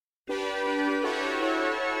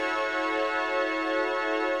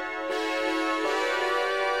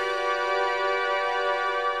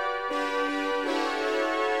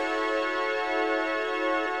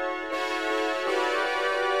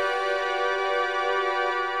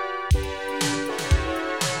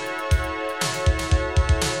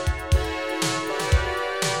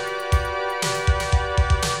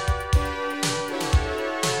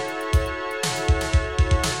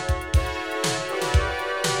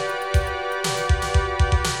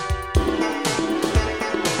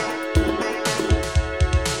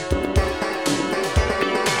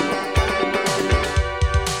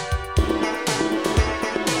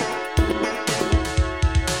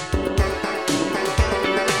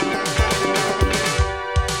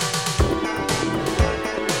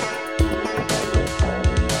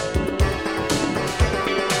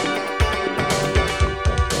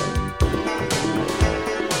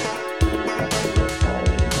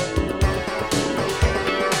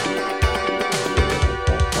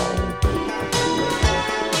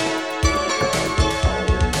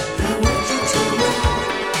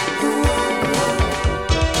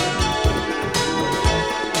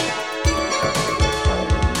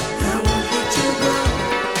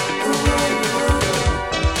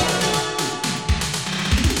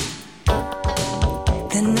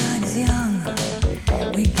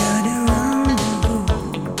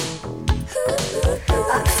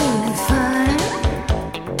feeling fine,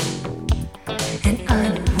 and I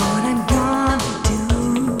know what I'm gonna do.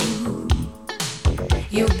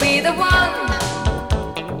 You'll be the one,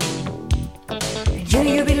 and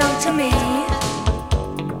you belong to me.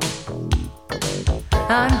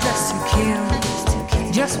 I'm just too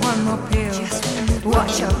cute, just one more pill.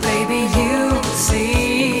 Watch out, baby, you'll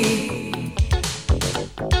see.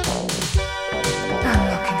 I'm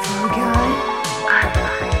looking for a guy.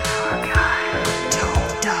 Tall,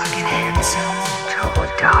 dark and handsome.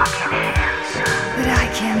 That I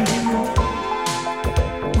can do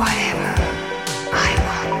whatever I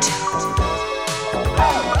want to.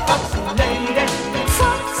 Foxy lady,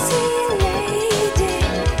 Foxy lady,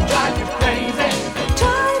 drive you crazy.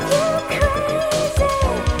 drive you crazy.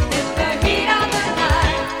 In the heat of the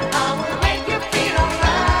night, I will make you feel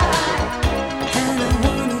alright. And I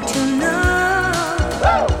wanted to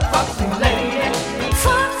know, Foxy lady,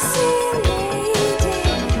 Foxy lady,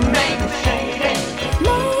 maybe shady.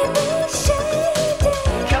 maybe shady.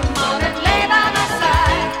 Come on and lay by my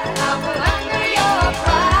side. I will under your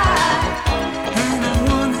pride. And I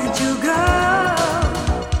wanted to go.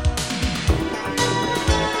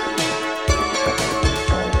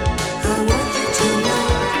 I want you to know.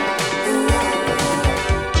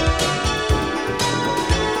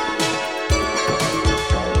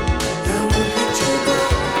 I want you to go.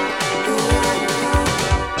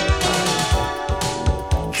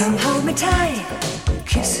 Come hold me tight,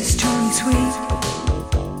 kisses strong and sweet.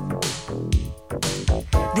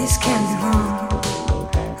 This can't be wrong.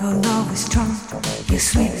 Your love is strong. You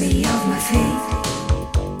sweep me off my feet.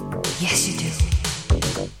 Yes, you do.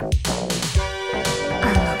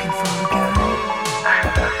 I'm looking for a guy.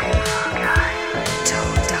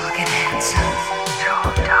 Tall, dark and handsome.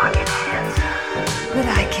 But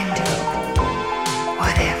I can do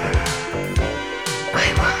whatever I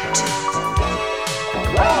want to.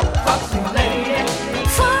 Foxy lady,